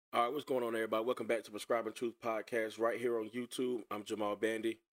All right, what's going on, everybody? Welcome back to Prescribing Truth Podcast right here on YouTube. I'm Jamal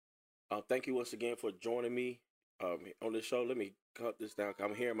Bandy. Thank you once again for joining me on this show. Let me cut this down.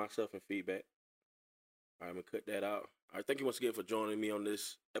 I'm hearing myself in feedback. All right, I'm going to cut that out. All right, thank you once again for joining me on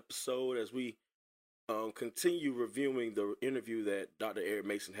this episode as we continue reviewing the interview that Dr. Eric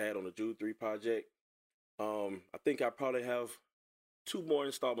Mason had on the Jude 3 project. I think I probably have two more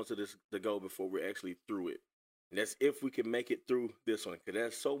installments of this to go before we're actually through it. And that's if we can make it through this one, because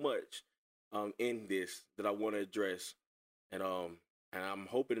there's so much in this that I want to address, and I'm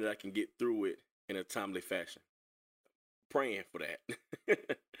hoping that I can get through it in a timely fashion. Praying for that.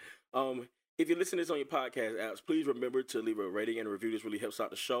 If you listen to this on your podcast apps, please remember to leave a rating and a review. This really helps out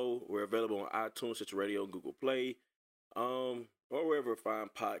the show. We're available on iTunes, Stitcher Radio, Google Play, or wherever fine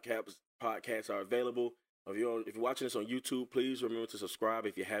podcasts are available. If you're watching this on YouTube, please remember to subscribe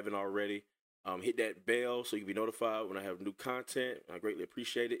if you haven't already. Hit that bell so you can be notified when I have new content. I greatly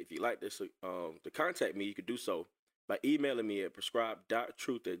appreciate it. If you'd like this to contact me, you can do so by emailing me at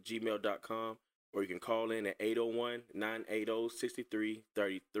prescribe.truth@gmail.com, or you can call in at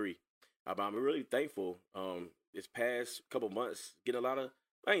 801-980-6333. I'm really thankful this past couple months, getting a lot of,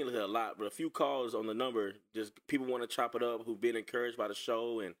 I ain't looking at a lot, but a few calls on the number. Just people want to chop it up who've been encouraged by the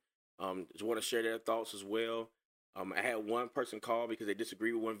show and just want to share their thoughts as well. I had one person call because they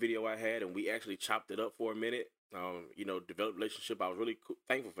disagreed with one video I had, and we actually chopped it up for a minute. Developed a relationship. I was really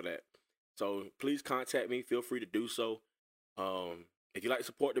thankful for that. So please contact me. Feel free to do so. If you like to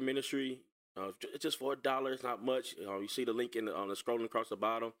support the ministry, it's just for $1. It's not much. You see the link on the scrolling across the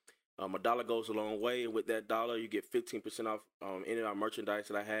bottom. $1 goes a long way, and with that dollar, you get 15% off any of our merchandise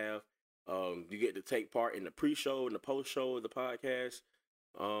that I have. You get to take part in the pre-show and the post-show of the podcast.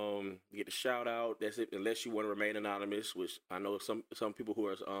 You get the shout out. That's it, unless you want to remain anonymous, which I know some people who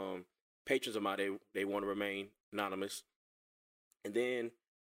are patrons of mine, they want to remain anonymous. And then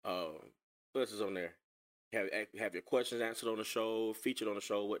what else is on there? Have your questions answered on the show, featured on the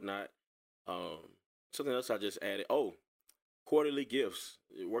show, whatnot. Something else I just added. Oh, quarterly gifts.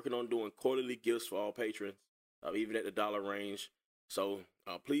 Working on doing quarterly gifts for all patrons, even at the dollar range. So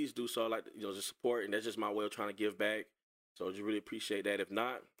please do so. Just support, and that's just my way of trying to give back. So I just really appreciate that. If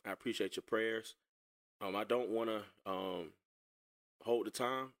not, I appreciate your prayers. I don't want to hold the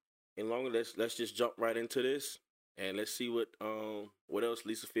time any longer. Let's just jump right into this, and let's see what else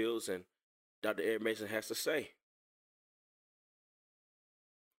Lisa Fields and Dr. Eric Mason has to say.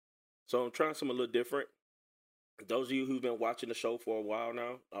 So I'm trying something a little different. Those of you who've been watching the show for a while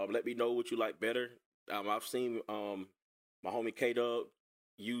now, let me know what you like better. I've seen my homie K-Dub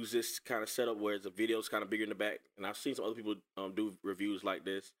use this kind of setup where the video's kind of bigger in the back, and I've seen some other people do reviews like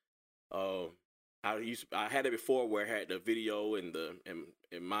this. I had it before where I had the video and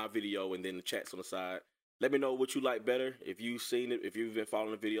my video and then the chats on the side. Let me know what you like better. If you've seen it, if you've been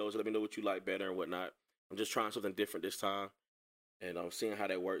following the videos, let me know what you like better and whatnot. I'm just trying something different this time, and I'm seeing how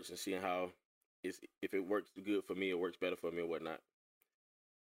that works and seeing how if it works good for me, it works better for me or whatnot.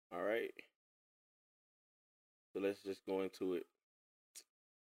 All right. So let's just go into it.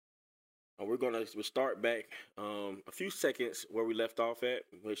 We'll start back a few seconds where we left off at,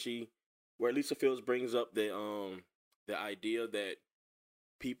 where Lisa Fields brings up the idea that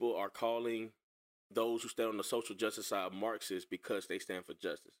people are calling those who stand on the social justice side Marxists because they stand for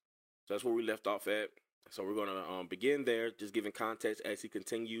justice. So that's where we left off at. So we're gonna begin there, just giving context as he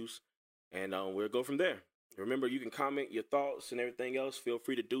continues, and we'll go from there. Remember, you can comment your thoughts and everything else. Feel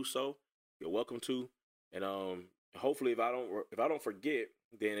free to do so. You're welcome to, and hopefully, if I don't forget,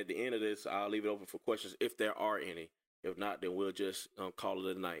 then at the end of this, I'll leave it open for questions if there are any. If not, then we'll just call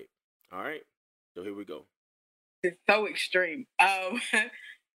it a night. All right. So here we go. It's so extreme.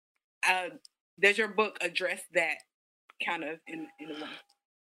 Does your book address that kind of in a way?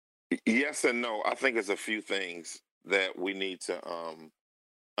 Yes and no. I think there's a few things that we need to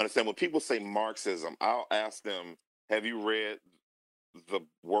understand. When people say Marxism, I'll ask them, have you read the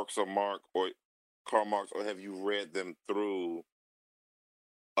works of Marx or Karl Marx, or have you read them through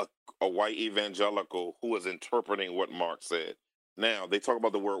a white evangelical who is interpreting what Marx said? Now, they talk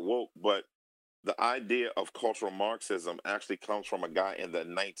about the word woke, but the idea of cultural Marxism actually comes from a guy in the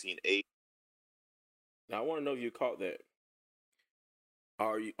 1980s. Now, I want to know if you caught that.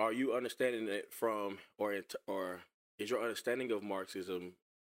 Are you understanding it from, or is your understanding of Marxism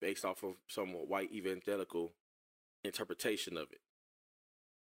based off of some white evangelical interpretation of it?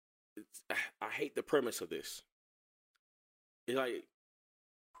 I hate the premise of this. It's like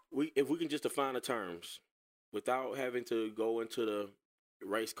if we can just define the terms without having to go into the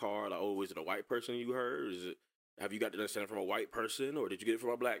race card. Like, oh, is it a white person you heard? Have you got to understand it from a white person, or did you get it from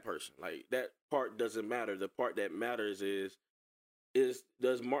a black person? Like, that part doesn't matter. The part that matters is is,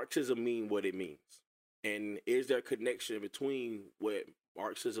 does Marxism mean what it means? And is there a connection between what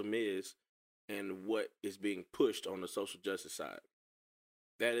Marxism is and what is being pushed on the social justice side?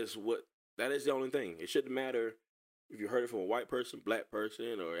 That is the only thing. It shouldn't matter if you heard it from a white person, black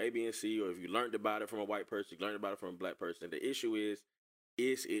person, or A, B, and C, or if you learned about it from a white person, you learned about it from a black person. The issue is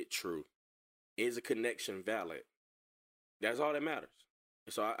it true? Is the connection valid? That's all that matters.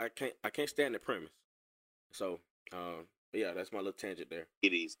 So I can't stand the premise. So yeah, that's my little tangent there.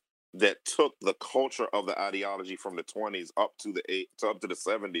 80s that took the culture of the ideology from the 20s up to the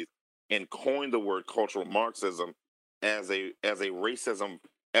 70s and coined the word cultural Marxism as a racism,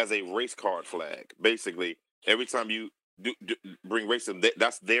 as a race card flag. Basically, every time you bring racism,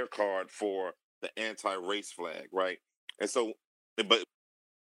 that's their card for the anti-race flag, right? And so, but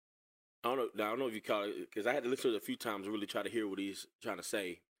I don't know if you call it, because I had to listen to it a few times to really try to hear what he's trying to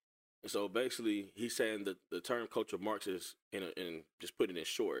say. And so basically, he's saying that the term cultural Marxist, and just putting it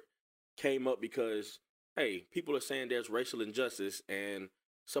short, came up because, hey, people are saying there's racial injustice, and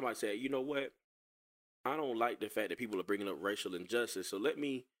somebody said, you know what? I don't like the fact that people are bringing up racial injustice, so let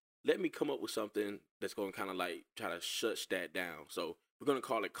me come up with something that's going to kind of like try to shut that down. So we're going to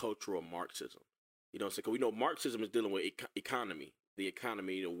call it cultural Marxism. You know what I'm saying? Because we know Marxism is dealing with economy,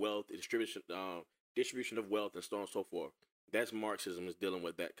 the wealth, the distribution of wealth, and so on and so forth. That's Marxism, is dealing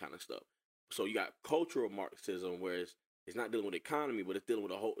with that kind of stuff. So you got cultural Marxism, whereas it's not dealing with economy, but it's dealing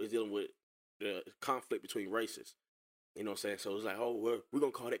with it's dealing with the conflict between races. You know what I'm saying? So it's like, oh, we're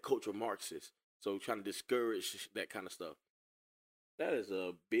going to call that cultural Marxist. So trying to discourage that kind of stuff. That is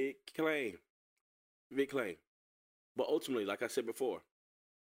a big claim. Big claim. But ultimately, like I said before,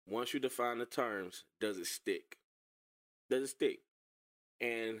 once you define the terms, does it stick? Does it stick?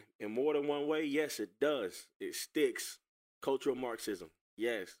 And in more than one way, yes, it does. It sticks. Cultural Marxism,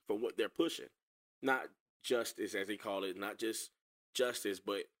 yes, for what they're pushing. Not justice, as they call it, not just justice,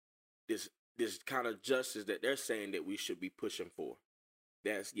 but this kind of justice that they're saying that we should be pushing for.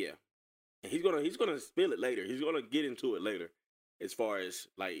 That's, yeah. And he's gonna spill it later. He's gonna get into it later, as far as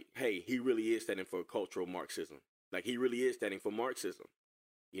like, hey, he really is standing for cultural Marxism. Like, he really is standing for Marxism.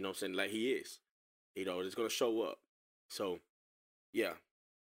 You know what I'm saying? Like, he is. You know, it's gonna show up. So, yeah.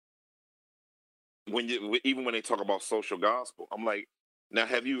 Even when they talk about social gospel, I'm like, now,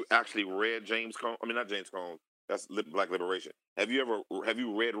 have you actually read James Cone? I mean, not James Cone. That's Black Liberation. Have you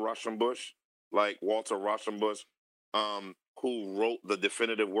read Rauschenbusch, like Walter Rauschenbusch, who wrote the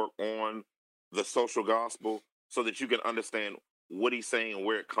definitive work on the social gospel, so that you can understand what he's saying and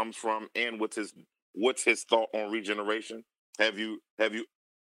where it comes from, and what's his thought on regeneration? Have you? And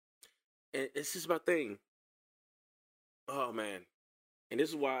it's just my thing. Oh man, and this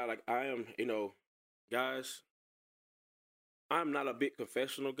is why, like, I am, guys, I'm not a big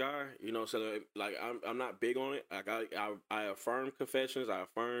confessional guy, so like I'm not big on it. Like, I affirm confessions, I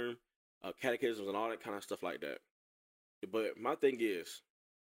affirm catechisms and all that kind of stuff like that. But my thing is,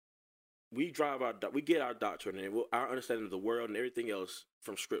 we get our doctrine and our understanding of the world and everything else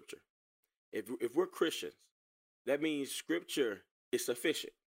from Scripture. If we're Christians, that means Scripture is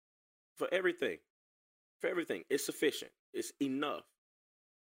sufficient for everything. For everything, it's sufficient. It's enough.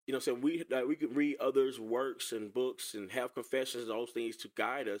 You know what I'm saying? We could read others' works and books and have confessions and those things to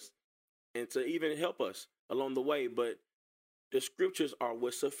guide us and to even help us along the way. But the Scriptures are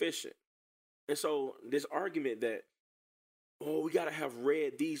what's sufficient. And so this argument that, oh, we got to have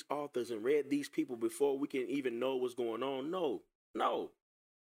read these authors and read these people before we can even know what's going on. No.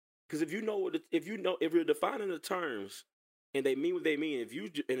 Because if you're defining the terms and they mean what they mean, if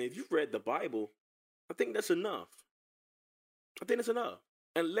you've read the Bible, I think that's enough.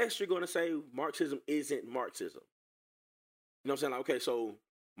 Unless you're going to say Marxism isn't Marxism. You know what I'm saying? Like, okay, so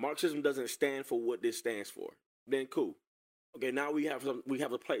Marxism doesn't stand for what this stands for. Then cool. Okay, now we have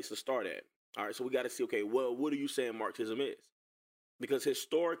a place to start at. All right, so we got to see, okay, well, what are you saying Marxism is? Because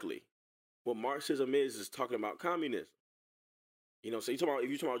historically, what Marxism is talking about communism. So if you're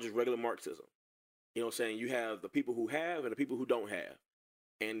talking about just regular Marxism, you know what I'm saying? You have the people who have and the people who don't have.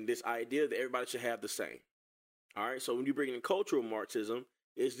 And this idea that everybody should have the same. All right, so when you bring in cultural Marxism,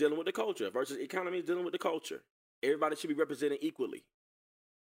 it's dealing with the culture versus economy is dealing with the culture. Everybody should be represented equally,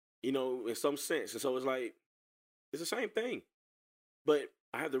 in some sense. And so it's like, it's the same thing. But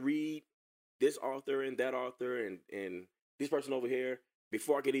I have to read this author and that author and this person over here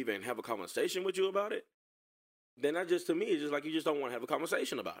before I could even have a conversation with you about it. Then to me, it's just like you just don't want to have a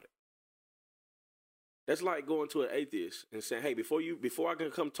conversation about it. That's like going to an atheist and saying, hey, before I can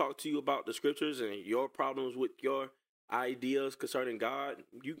come talk to you about the Scriptures and your problems with your ideas concerning God,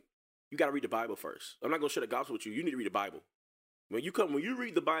 you got to read the Bible first. I'm not going to share the gospel with you. You need to read the Bible. When you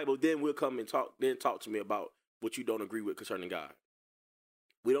read the Bible, then we'll come and talk to me about what you don't agree with concerning God.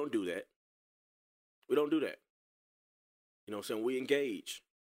 We don't do that. We don't do that. You know what I'm saying? We engage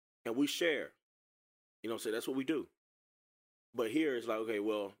and we share. You know what I'm saying? That's what we do. But here it's like, okay,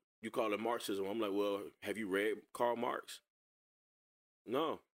 well, you call it Marxism. I'm like, well, have you read Karl Marx?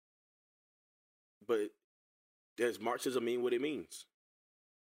 No. But does Marxism mean what it means?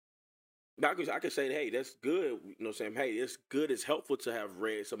 Now, I could say, hey, that's good. You know what I'm saying? Hey, it's good. It's helpful to have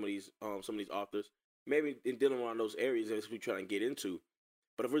read some of these authors. Maybe in dealing around those areas that we're trying to get into.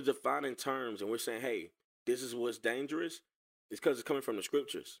 But if we're defining terms and we're saying, hey, this is what's dangerous, it's because it's coming from the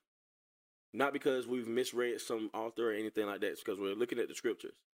scriptures. Not because we've misread some author or anything like that. It's because we're looking at the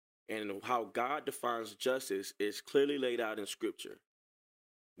scriptures. And how God defines justice is clearly laid out in scripture.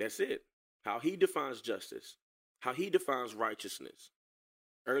 That's it. How he defines justice. How he defines righteousness.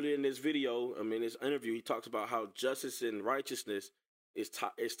 Earlier in this video, this interview, he talks about how justice and righteousness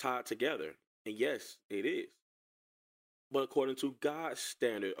is tied together. And yes, it is. But according to God's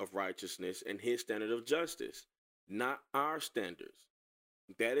standard of righteousness and his standard of justice, not our standards.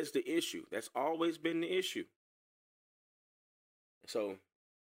 That is the issue. That's always been the issue. So,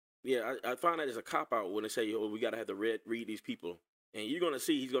 yeah, I find that as a cop-out when they say, oh, we got to have to read these people. And you're going to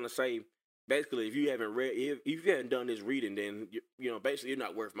see, he's going to say, basically, if you haven't done this reading, then, basically you're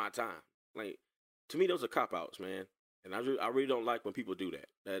not worth my time. Like, to me, those are cop-outs, man. And I really don't like when people do that.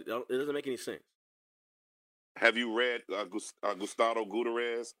 It doesn't make any sense. Have you read Gustavo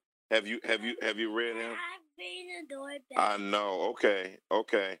Gutierrez? Have you read him? I know. Okay.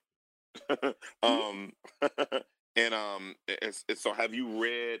 So have you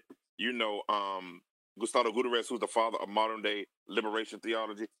read? Gustavo Gutierrez, who's the father of modern day liberation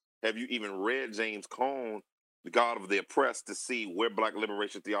theology. Have you even read James Cone, The God of the Oppressed, to see where Black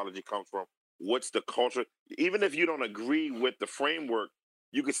liberation theology comes from? What's the culture? Even if you don't agree with the framework,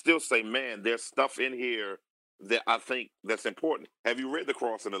 you can still say, man, there's stuff in here that I think that's important. Have you read The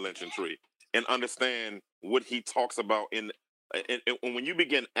Cross and the Lynching Tree and understand what he talks about and when you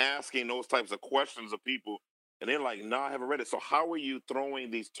begin asking those types of questions of people and they're like, no, I haven't read it. So how are you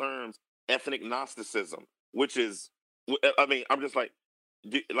throwing these terms, ethnic Gnosticism, which is, I'm just like,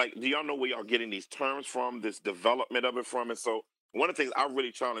 do y'all know where y'all getting these terms from, this development of it from? And so one of the things I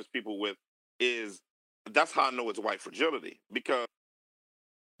really challenge people with is that's how I know it's white fragility, because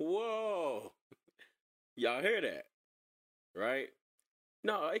whoa, y'all hear that, right?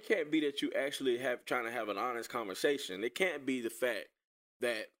 No, it can't be that you actually trying to have an honest conversation. It can't be the fact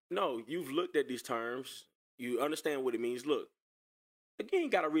that, no, you've looked at these terms, you understand what it means. Look, again, you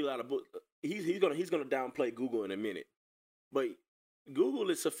got to read a lot of books. He's gonna downplay Google in a minute, but Google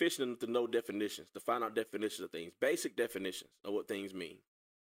is sufficient to know definitions, to find out definitions of things, basic definitions of what things mean.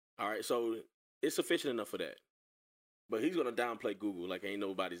 All right, so it's sufficient enough for that. But he's gonna downplay Google like ain't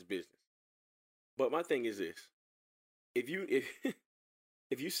nobody's business. But my thing is this: if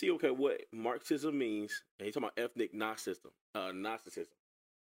you see what Marxism means, and he's talking about ethnic Gnosticism.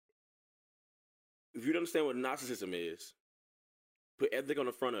 If you don't understand what Gnosticism is, put ethnic on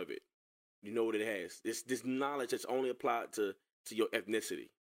the front of it. You know what it has. It's this knowledge that's only applied to your ethnicity.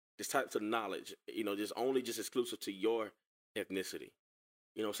 This types of knowledge, just exclusive to your ethnicity.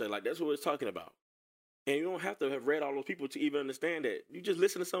 You know what I'm saying? Like, that's what it's talking about. And you don't have to have read all those people to even understand that. You just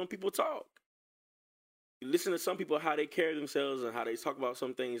listen to some people talk. You listen to some people, how they carry themselves and how they talk about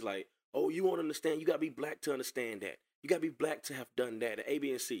some things like, oh, you won't understand. You got to be black to understand that. You got to be black to have done that, and A,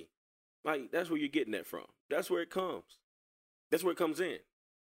 B, and C. Like, that's where you're getting that from. That's where it comes. That's where it comes in.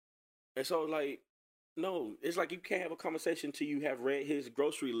 And so, like, no, it's like you can't have a conversation until you have read his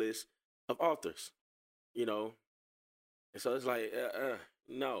grocery list of authors, And so it's like,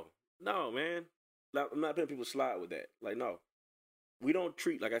 no, man. I'm not letting people slide with that. Like, no. We don't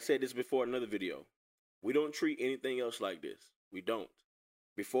treat, like I said this before in another video, we don't treat anything else like this. We don't.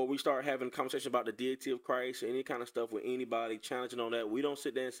 Before we start having a conversation about the deity of Christ or any kind of stuff with anybody challenging on that, we don't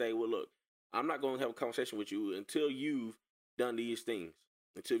sit there and say, well, look, I'm not going to have a conversation with you until you've done these things.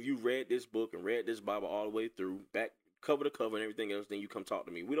 Until you read this book and read this Bible all the way through, back cover to cover and everything else, then you come talk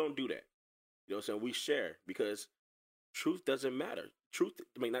to me. We don't do that. You know what I'm saying? We share because truth doesn't matter.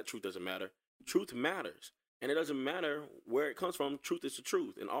 Not truth doesn't matter. Truth matters. And it doesn't matter where it comes from. Truth is the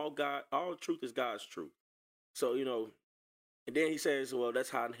truth. And all truth is God's truth. So, and then he says, well, that's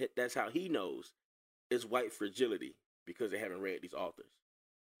how he knows it's white fragility because they haven't read these authors.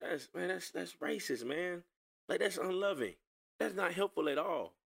 That's racist, man. Like, that's unloving. That's not helpful at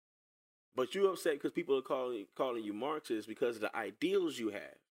all. But you upset because people are calling you Marxist because of the ideals you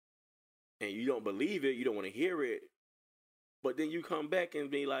have. And you don't believe it, you don't want to hear it. But then you come back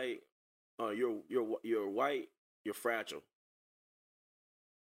and be like, oh, you're white, you're fragile.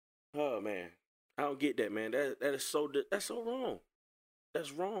 Oh man. I don't get that, man. That's so wrong.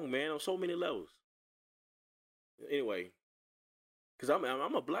 That's wrong, man, on so many levels. Anyway, because I'm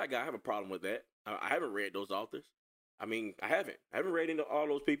a black guy, I have a problem with that. I haven't read those authors. I mean, I haven't. I haven't read into all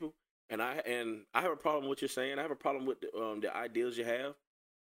those people, and I have a problem with what you're saying. I have a problem with the ideals you have.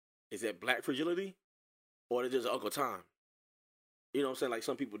 Is that black fragility, or is it just Uncle Tom? You know what I'm saying? Like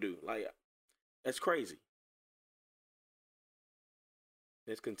some people do. Like that's crazy.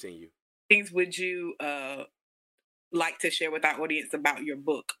 Let's continue. Things would you like to share with our audience about your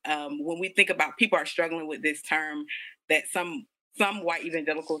book? When we think about people are struggling with this term that some white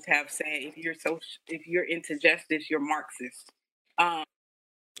evangelicals have said, if you're into justice, you're Marxist. Oh,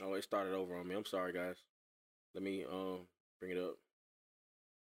 it started over on me. I'm sorry, guys. Let me bring it up.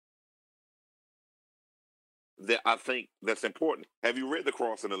 That I think that's important. Have you read The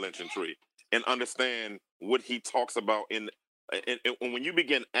Cross and the Lynching Tree and understand what he talks about and when you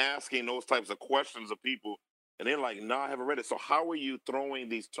begin asking those types of questions of people and they're like, "No, I haven't read it." So how are you throwing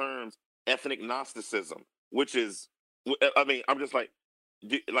these terms, ethnic Gnosticism, which is, I mean, I'm just like,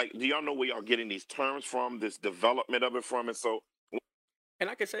 do y'all know where y'all getting these terms from? This development of it from, and so. And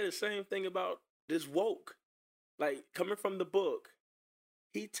I can say the same thing about this woke. Like coming from the book,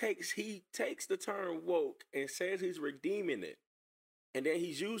 he takes the term woke and says he's redeeming it. And then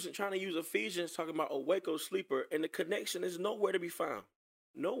he's trying to use Ephesians talking about a Waco sleeper, and the connection is nowhere to be found.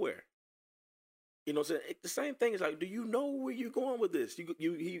 Nowhere. You know, so the same thing is like, do you know where you're going with this?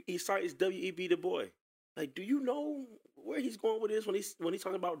 He cites W.E.B. Du Bois. Like, do you know where he's going with this when he's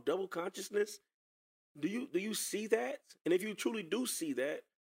talking about double consciousness? Do you see that? And if you truly do see that,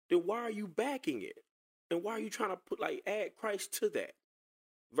 then why are you backing it? And why are you trying to add Christ to that?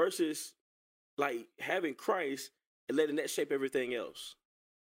 Versus like having Christ and letting that shape everything else.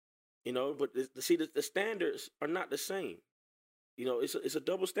 You know, but the standards are not the same. You know, it's a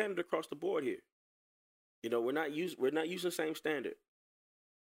double standard across the board here. You know, we're not using the same standard.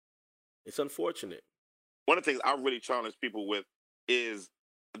 It's unfortunate. One of the things I really challenge people with is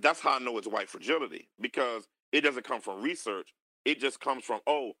that's how I know it's white fragility, because it doesn't come from research. It just comes from,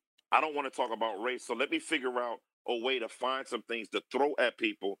 oh, I don't want to talk about race, so let me figure out a way to find some things to throw at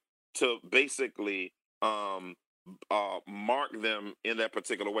people to basically mark them in that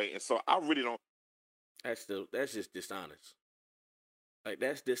particular way. And so I really don't. That's just dishonest. Like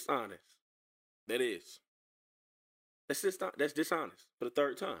that's dishonest. That is. That's dishonest for the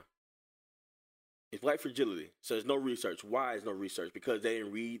third time. It's white fragility. So there's no research. Why is no research? Because they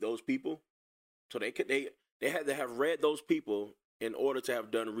didn't read those people. So they had to have read those people in order to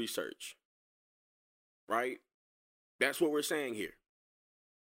have done research. Right? That's what we're saying here.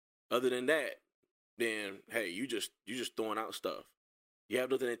 Other than that, then hey, you just throwing out stuff. You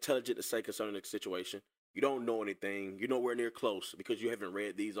have nothing intelligent to say concerning the situation. You don't know anything. You're nowhere near close because you haven't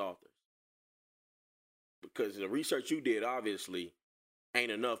read these authors. Because the research you did obviously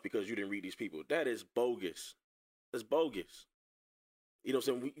ain't enough because you didn't read these people. That is bogus. That's bogus. You know what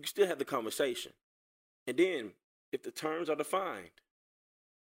I'm saying? You still have the conversation. And then if the terms are defined,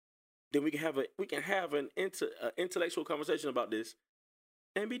 then we can have an intellectual conversation about this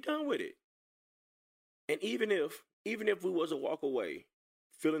and be done with it. And even if we was to walk away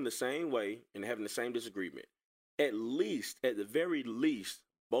feeling the same way and having the same disagreement, at the very least,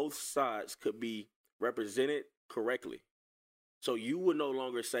 both sides could be represented correctly. So you would no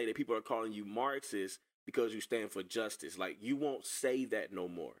longer say that people are calling you Marxist because you stand for justice. Like, you won't say that no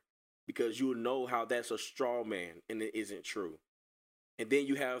more because you know how that's a straw man and it isn't true. And then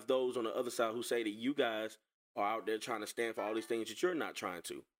you have those on the other side who say that you guys are out there trying to stand for all these things that you're not trying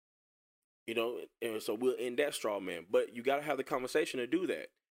to. You know, and so we'll end that straw man. But you got to have the conversation to do that.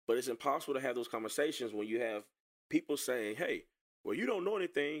 But it's impossible to have those conversations when you have people saying, hey, well, you don't know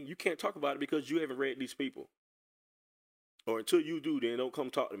anything. You can't talk about it because you haven't read these people. Or until you do, then don't come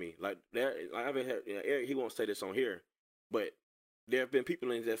talk to me. Like I haven't had Eric. He won't say this on here, but there have been people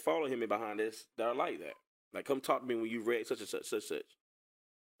that follow him behind this that are like that. Like, come talk to me when you read such and such.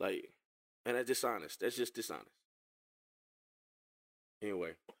 Like, and that's dishonest. That's just dishonest.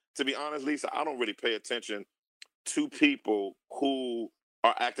 Anyway, to be honest, Lisa, I don't really pay attention to people who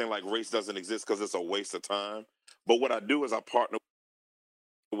are acting like race doesn't exist because it's a waste of time. But what I do is I partner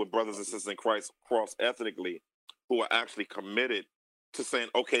with brothers and sisters in Christ cross ethnically who are actually committed to saying,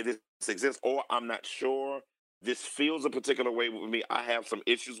 okay, this exists, or I'm not sure. This feels a particular way with me. I have some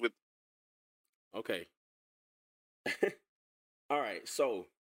issues with. Okay. All right. So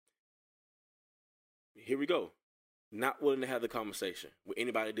here we go. Not willing to have the conversation with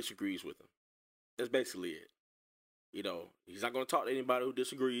anybody that disagrees with him. That's basically it. You know, he's not going to talk to anybody who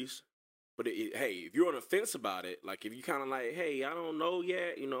disagrees. But hey, if you're on the fence about it, like if you kind of like, hey, I don't know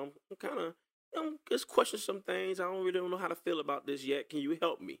yet, you know, I'm kind of just question some things. I don't know how to feel about this yet. Can you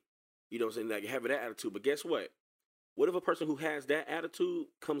help me? You know what I'm saying? Like having that attitude. But guess what? What if a person who has that attitude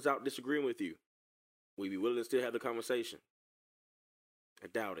comes out disagreeing with you? Will you be willing to still have the conversation? I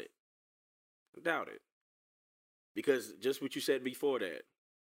doubt it. I doubt it. Because just what you said before that,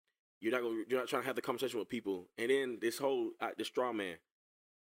 you're not trying to have the conversation with people, and then this whole the straw man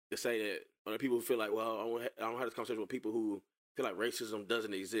to say that other people who feel like, well, I don't have this conversation with people who feel like racism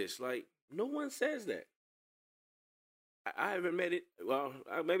doesn't exist. Like, no one says that. I haven't met it. Well,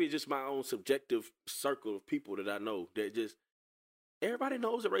 maybe just my own subjective circle of people that I know that just everybody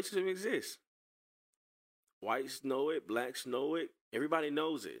knows that racism exists. Whites know it, blacks know it, everybody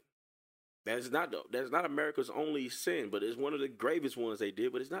knows it. That's not America's only sin, but it's one of the gravest ones they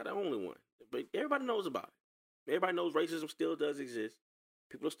did, but it's not the only one. But everybody knows about it. Everybody knows racism still does exist.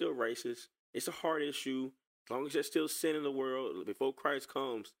 People are still racist. It's a hard issue. As long as there's still sin in the world, before Christ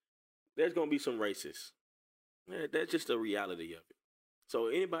comes, there's going to be some racists. Yeah, that's just the reality of it. So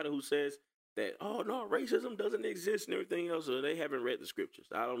anybody who says that, oh, no, racism doesn't exist and everything else, or they haven't read the scriptures.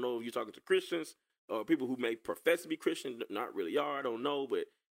 I don't know if you're talking to Christians or people who may profess to be Christian, not really are, I don't know, but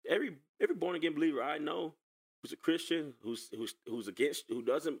every born again believer I know who's a Christian, who's against, who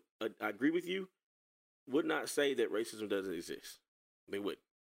doesn't agree with you, would not say that racism doesn't exist. They wouldn't.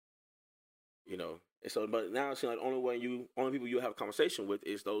 You know, and so, but now it seems like only people you have a conversation with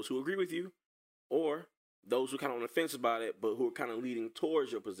is those who agree with you, or those who kind of on the fence about it, but who are kind of leading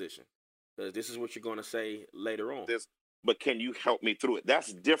towards your position, because this is what you're going to say later on. But can you help me through it?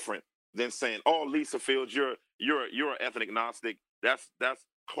 That's different than saying, "Oh, Lisa Fields, you're an ethnic Gnostic." That's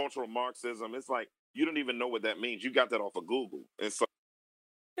cultural Marxism. It's like you don't even know what that means. You got that off of Google, and so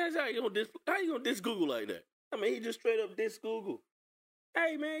that's how you gonna diss Google like that? I mean, he just straight up diss Google.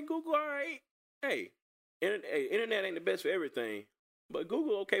 Hey man, Google, all right. Hey, internet ain't the best for everything, but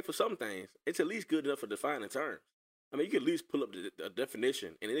Google okay for some things. It's at least good enough for defining terms. I mean, you can at least pull up the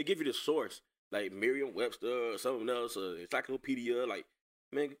definition, and it'll give you the source, like Merriam-Webster or something else, or encyclopedia. Like,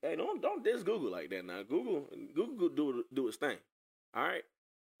 man, hey, don't diss Google like that now. Google do its thing. All right.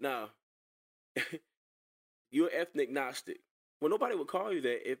 Now, you're ethnic Gnostic. Well, nobody would call you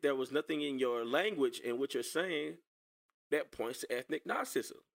that if there was nothing in your language and what you're saying that points to ethnic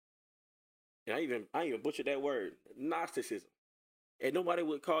Gnosticism. And I even butchered that word, Gnosticism. And nobody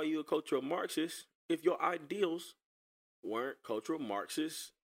would call you a cultural Marxist if your ideals weren't cultural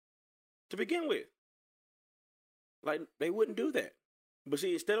Marxists to begin with. Like, they wouldn't do that. But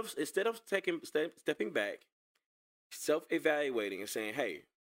see, instead of stepping back, self-evaluating and saying, hey,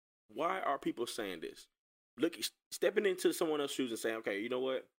 why are people saying this? Look, stepping into someone else's shoes and saying, okay, you know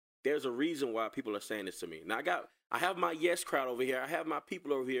what? There's a reason why people are saying this to me. Now I have my yes crowd over here. I have my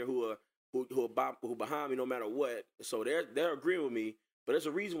people over here who are behind me no matter what. So they're agreeing with me, but there's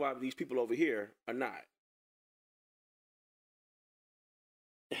a reason why these people over here are not.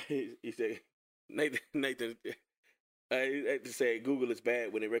 He said, Nathan, I had to say Google is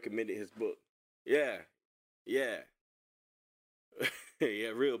bad when they recommended his book. Yeah. Yeah,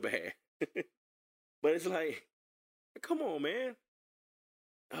 real bad. But it's like, come on, man.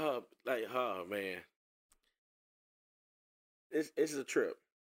 Oh man. This is a trip.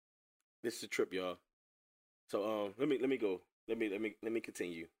 This is a trip, y'all. So let me go. Let me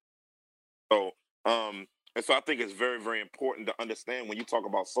continue. So and so I think it's very, very important to understand when you talk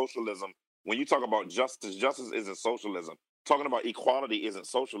about socialism, when you talk about justice isn't socialism. Talking about equality isn't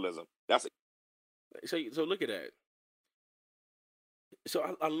socialism. That's so look at that.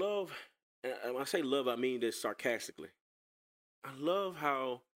 So I love, and when I say love, I mean this sarcastically. I love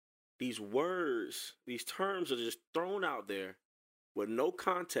how these words, these terms are just thrown out there with no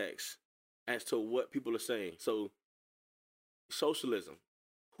context as to what people are saying. So, socialism.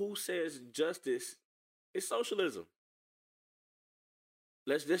 Who says justice is socialism?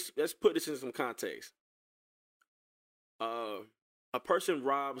 Let's put this in some context. A person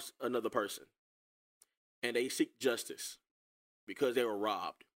robs another person, and they seek justice because they were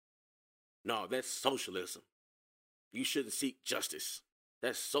robbed. No, that's socialism. You shouldn't seek justice.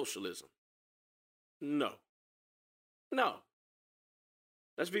 That's socialism. No.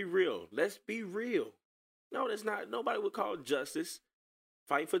 Let's be real. No, that's not. Nobody would call justice,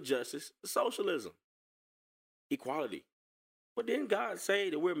 fighting for justice, socialism. Equality. But didn't God say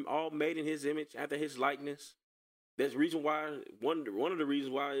that we're all made in his image, after his likeness? That's the reason why, one of the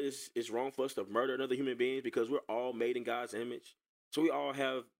reasons why it's wrong for us to murder another human being, because we're all made in God's image. So we all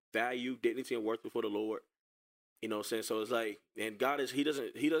have value, dignity, and worth before the Lord. You know what I'm saying? So it's like, and God he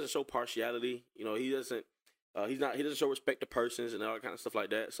doesn't show partiality. You know, he doesn't show respect to persons and all that kind of stuff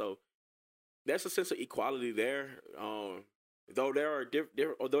like that. So that's a sense of equality there. Though there are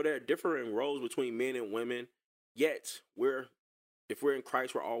although there are differing roles between men and women, yet if we're in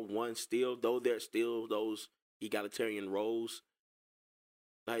Christ, we're all one still. Though there's still those egalitarian roles,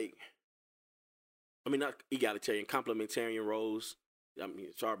 like not egalitarian, complementarian roles. I mean,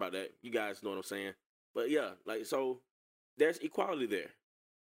 sorry about that. You guys know what I'm saying. But yeah, like so, there's equality there.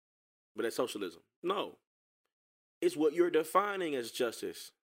 But that's socialism. No, it's what you're defining as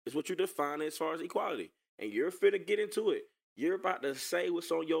justice. It's what you're defining as far as equality, and you're finna get into it. You're about to say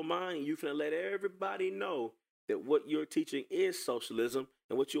what's on your mind, and you're finna let everybody know that what you're teaching is socialism,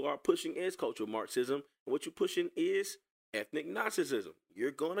 and what you are pushing is cultural Marxism, and what you're pushing is ethnic Nazism.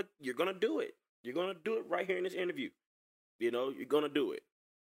 You're gonna do it. You're gonna do it right here in this interview. You're gonna do it.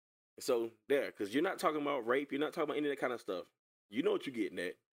 So there, because you're not talking about rape, you're not talking about any of that kind of stuff. You know what you're getting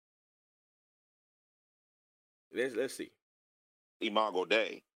at. Let's see. Imago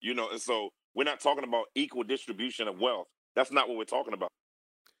Dei, and so we're not talking about equal distribution of wealth. That's not what we're talking about.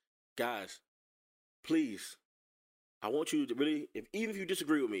 Guys, please, I want you to really, even if you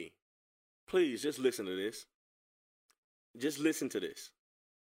disagree with me, please just listen to this. Just listen to this.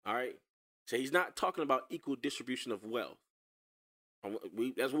 All right? So he's not talking about equal distribution of wealth.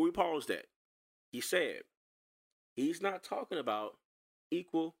 That's where we paused at. He said he's not talking about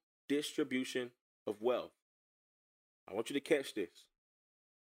equal distribution of wealth. I want you to catch this.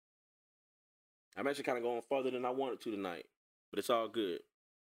 I'm actually kind of going further than I wanted to tonight, but it's all good.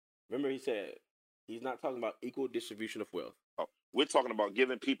 Remember, he said he's not talking about equal distribution of wealth. We're talking about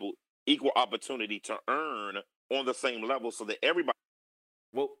giving people equal opportunity to earn on the same level so that everybody.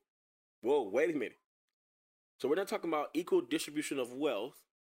 Whoa, wait a minute. So we're not talking about equal distribution of wealth,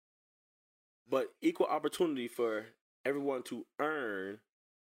 but equal opportunity for everyone to earn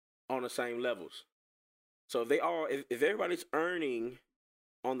on the same levels. So if everybody's earning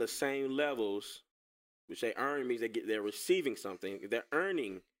on the same levels, which they earn means they're receiving something. If they're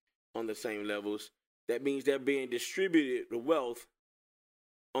earning on the same levels, that means they're being distributed the wealth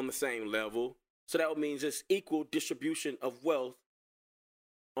on the same level. So that means it's equal distribution of wealth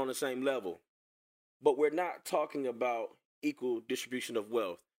on the same level. But we're not talking about equal distribution of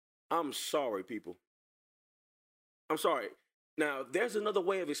wealth. I'm sorry, people. I'm sorry. Now, there's another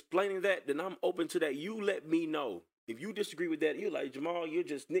way of explaining that, then I'm open to that. You let me know. If you disagree with that, you're like, Jamal, you're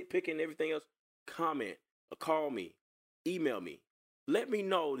just nitpicking everything else. Comment or call me. Email me. Let me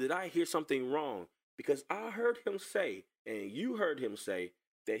know that I hear something wrong. Because I heard him say, and you heard him say,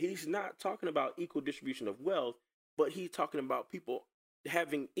 that he's not talking about equal distribution of wealth, but he's talking about people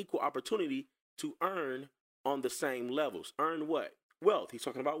having equal opportunity to earn on the same levels. Earn what? Wealth. He's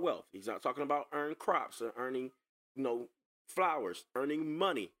talking about wealth. He's not talking about earn crops or earning, flowers, earning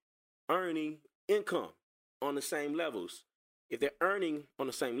money, earning income on the same levels. If they're earning on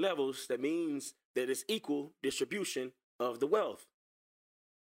the same levels, that means that it's equal distribution of the wealth.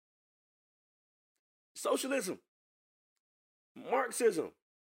 Socialism, Marxism.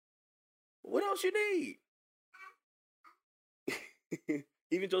 What else you need?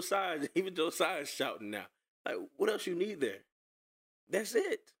 Even Josiah's shouting now. Like, what else you need there? That's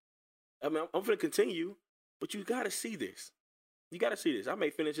it. I mean, I'm going to continue, but you got to see this. You got to see this. I may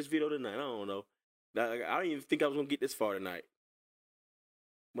finish this video tonight. I don't know. I didn't even think I was going to get this far tonight.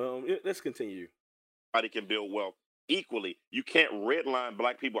 Well, let's continue. Everybody can build wealth equally. You can't redline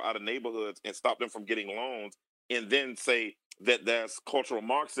black people out of neighborhoods and stop them from getting loans and then say that there's cultural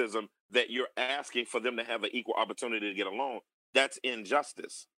Marxism, that you're asking for them to have an equal opportunity to get a loan. That's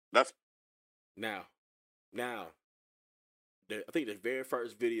injustice. That's now. I think the very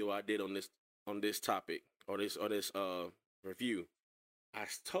first video I did on this topic or this review, I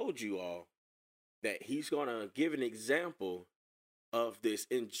told you all that he's gonna give an example of this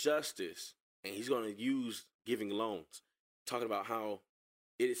injustice, and he's gonna use giving loans, talking about how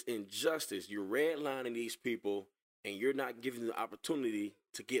it is injustice. You're redlining these people, and you're not giving them the opportunity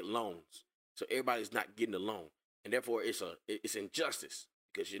to get loans. So everybody's not getting a loan, and therefore it's injustice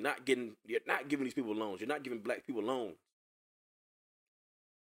because you're not giving these people loans. You're not giving black people loans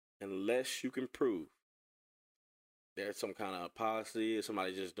unless you can prove there's some kind of policy or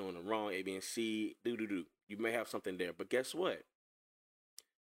somebody just doing it wrong. A, B, and C. Do. You may have something there, but guess what?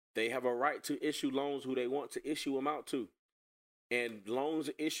 They have a right to issue loans who they want to issue them out to, and loans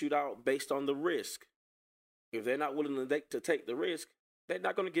are issued out based on the risk. If they're not willing to take the risk, they're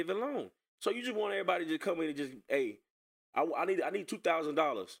not going to give a loan. So you just want everybody to come in and just, hey, I need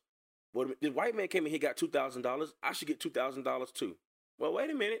 $2,000. Well, the white man came in, he got $2,000. I should get $2,000 too. Well, wait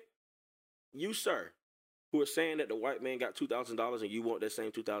a minute. You, sir, who are saying that the white man got $2,000 and you want that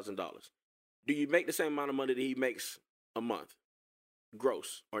same $2,000, do you make the same amount of money that he makes a month,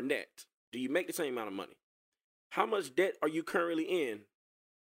 gross or net? Do you make the same amount of money? How much debt are you currently in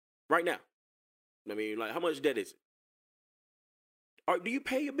right now? I mean, like, how much debt is it? Or do you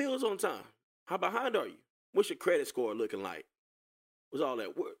pay your bills on time? How behind are you? What's your credit score looking like? What's all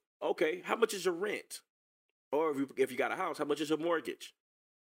that? Okay, how much is your rent? Or if you got a house, how much is your mortgage?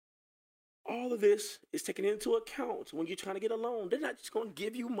 All of this is taken into account when you're trying to get a loan. They're not just going to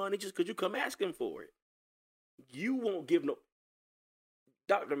give you money just because you come asking for it. You won't give no.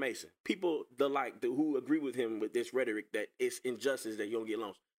 Dr. Mason, people who agree with him with this rhetoric that it's injustice that you don't get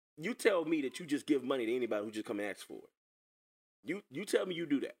loans. You tell me that you just give money to anybody who just come and ask for it. You tell me you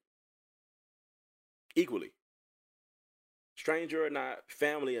do that. Equally. Stranger or not,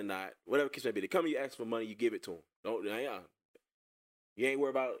 family or not, whatever case may be. They come to you ask for money, you give it to them. You ain't worried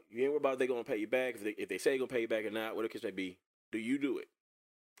about if they're gonna pay you back, if they say they're gonna pay you back or not, whatever case may be. Do you do it?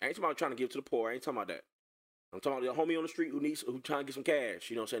 I ain't talking about trying to give to the poor. I ain't talking about that. I'm talking about the homie on the street who trying to get some cash.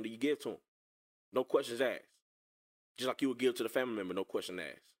 You know what I'm saying? Do you give to him? No questions asked. Just like you would give to the family member, no question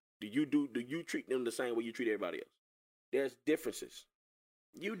asked. Do you treat them the same way you treat everybody else? There's differences.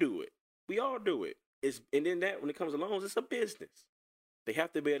 You do it. We all do it. And then when it comes to loans, it's a business. They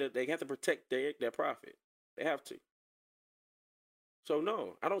have to protect their profit. They have to. So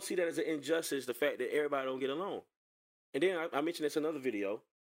no, I don't see that as an injustice, the fact that everybody don't get a loan. And then I mentioned this in another video.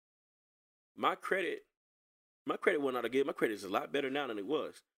 My credit wasn't all that good. My credit is a lot better now than it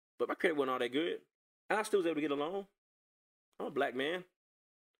was. But my credit wasn't all that good. And I still was able to get a loan. I'm a black man.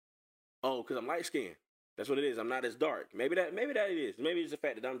 Oh, because I'm light skinned. That's what it is. I'm not as dark. Maybe that it is. Maybe it's the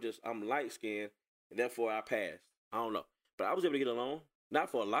fact that I'm light skinned and therefore I passed. I don't know. But I was able to get a loan.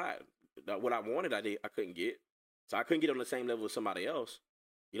 Not for a lot. What I wanted, I couldn't get. So I couldn't get on the same level as somebody else.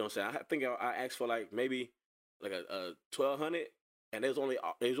 You know what I'm saying? I think I asked for maybe a $1,200, and they was only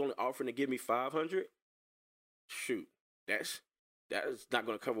offering to give me $500. Shoot, that's not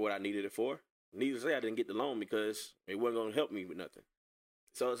going to cover what I needed it for. Needless to say, I didn't get the loan because it wasn't going to help me with nothing.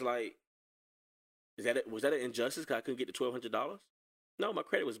 So it's like, was that an injustice because I couldn't get the $1,200? No, my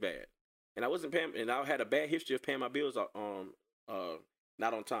credit was bad, and I wasn't paying, and I had a bad history of paying my bills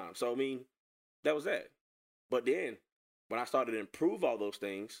not on time. So I mean, that was that. But then when I started to improve all those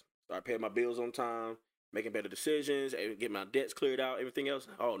things, start paying my bills on time, making better decisions, get my debts cleared out, everything else.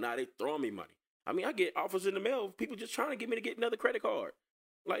 Oh, now they throwing me money. I mean, I get offers in the mail, people just trying to get me to get another credit card.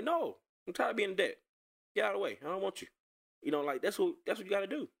 Like, no, I'm tired of being in debt. Get out of the way. I don't want you. You know, like that's what you got to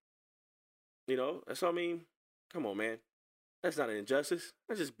do. You know, that's what I mean. Come on, man. That's not an injustice.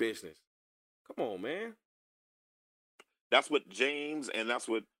 That's just business. Come on, man. That's what James and that's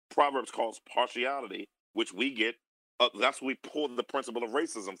what Proverbs calls partiality, which we get. That's where we pull the principle of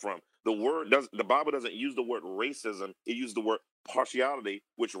racism from. The Bible doesn't use the word racism. It uses the word partiality,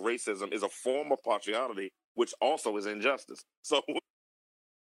 which racism is a form of partiality, which also is injustice. So,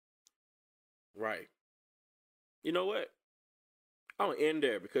 right. You know what? I'm gonna end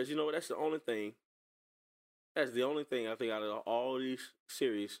there because you know what? That's the only thing I think out of all these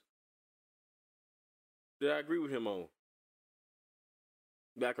series that I agree with him on.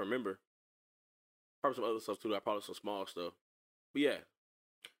 That I can remember. Probably some other stuff too. Probably some small stuff. But yeah,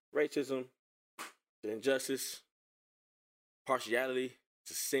 racism, the injustice, partiality,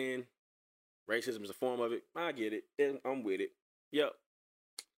 it's a sin. Racism is a form of it. I get it. I'm with it. Yep.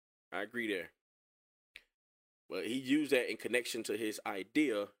 I agree there. But he used that in connection to his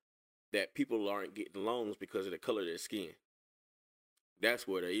idea that people aren't getting loans because of the color of their skin. That's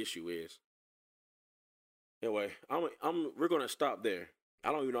where the issue is. Anyway, we're gonna stop there.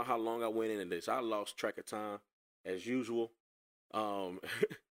 I don't even know how long I went into this. I lost track of time as usual.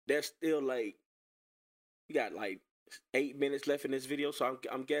 There's still we got 8 minutes left in this video, so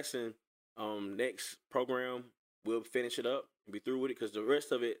I'm guessing next program we'll finish it up and be through with it because the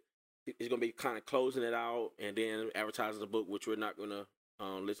rest of it is gonna be kind of closing it out and then advertising the book, which we're not gonna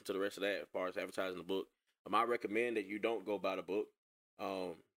listen to the rest of that as far as advertising the book. I recommend that you don't go buy the book.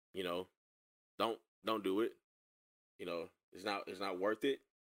 You know, don't do it. You know, it's not worth it.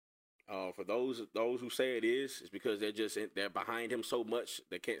 For those who say it is, it's because they're behind him so much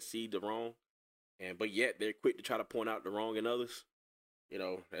they can't see the wrong, but yet they're quick to try to point out the wrong in others. You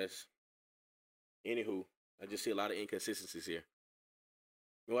know, anywho, I just see a lot of inconsistencies here.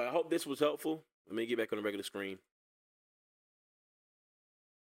 Well, I hope this was helpful. Let me get back on the regular screen.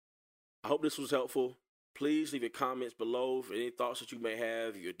 I hope this was helpful. Please leave your comments below for any thoughts that you may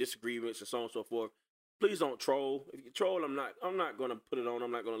have, your disagreements, and so on and so forth. Please don't troll. If you troll, I'm not gonna put it on.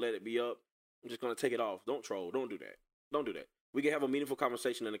 I'm not gonna let it be up. I'm just gonna take it off. Don't troll. Don't do that. Don't do that. We can have a meaningful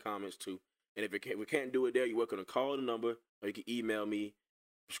conversation in the comments too. And if we can't do it there, you're welcome to call the number or you can email me,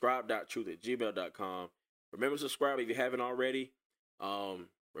 prescribe.truth@gmail.com. Remember to subscribe if you haven't already.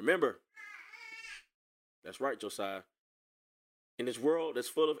 Remember, That's right, Josiah. In this world that's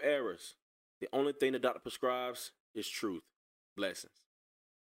full of errors, the only thing the doctor prescribes is truth. Blessings.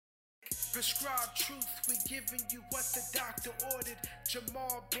 Prescribe truth, we giving you what the doctor ordered.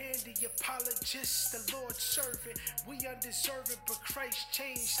 Jamal Bandy, apologist, the Lord's servant. We undeserving, but Christ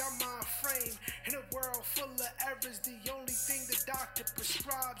changed our mind frame. In a world full of errors, the only thing the doctor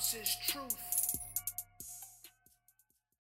prescribes is truth.